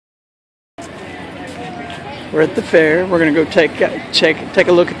We're at the fair. We're gonna go take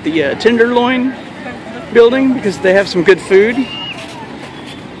a look at the Tenderloin building because they have some good food,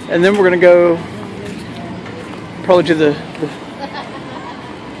 and then we're gonna go probably to the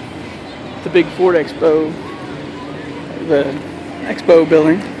big Ford Expo, the Expo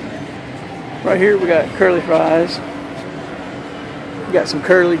building. Right here we got curly fries. We got some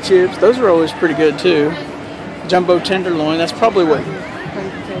curly chips. Those are always pretty good too. Jumbo tenderloin. That's probably what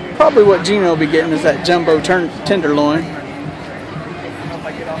Gina will be getting, is that jumbo tenderloin.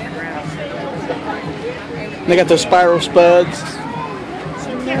 They got those spiral spuds.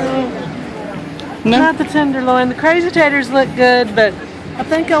 No? Not the tenderloin. The crazy taters look good, but I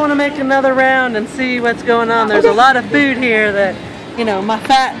think I want to make another round and see what's going on. There's a lot of food here that, you know, my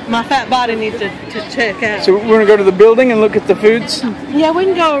fat body needs to check out. So we're gonna go to the building and look at the foods? Yeah, we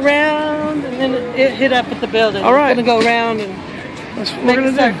can go around and then hit up at the building. All right. We're gonna go around and make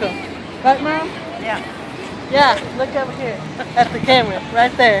a circle. Right, Mom? Yeah. Yeah, look over here at the camera,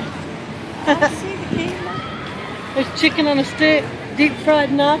 right there. I see the camera. There's chicken on a stick, deep fried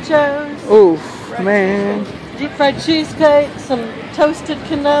nachos. Oh, man. Deep fried cheesecake, some toasted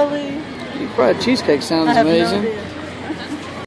cannoli. Deep fried cheesecake sounds I have amazing. No idea.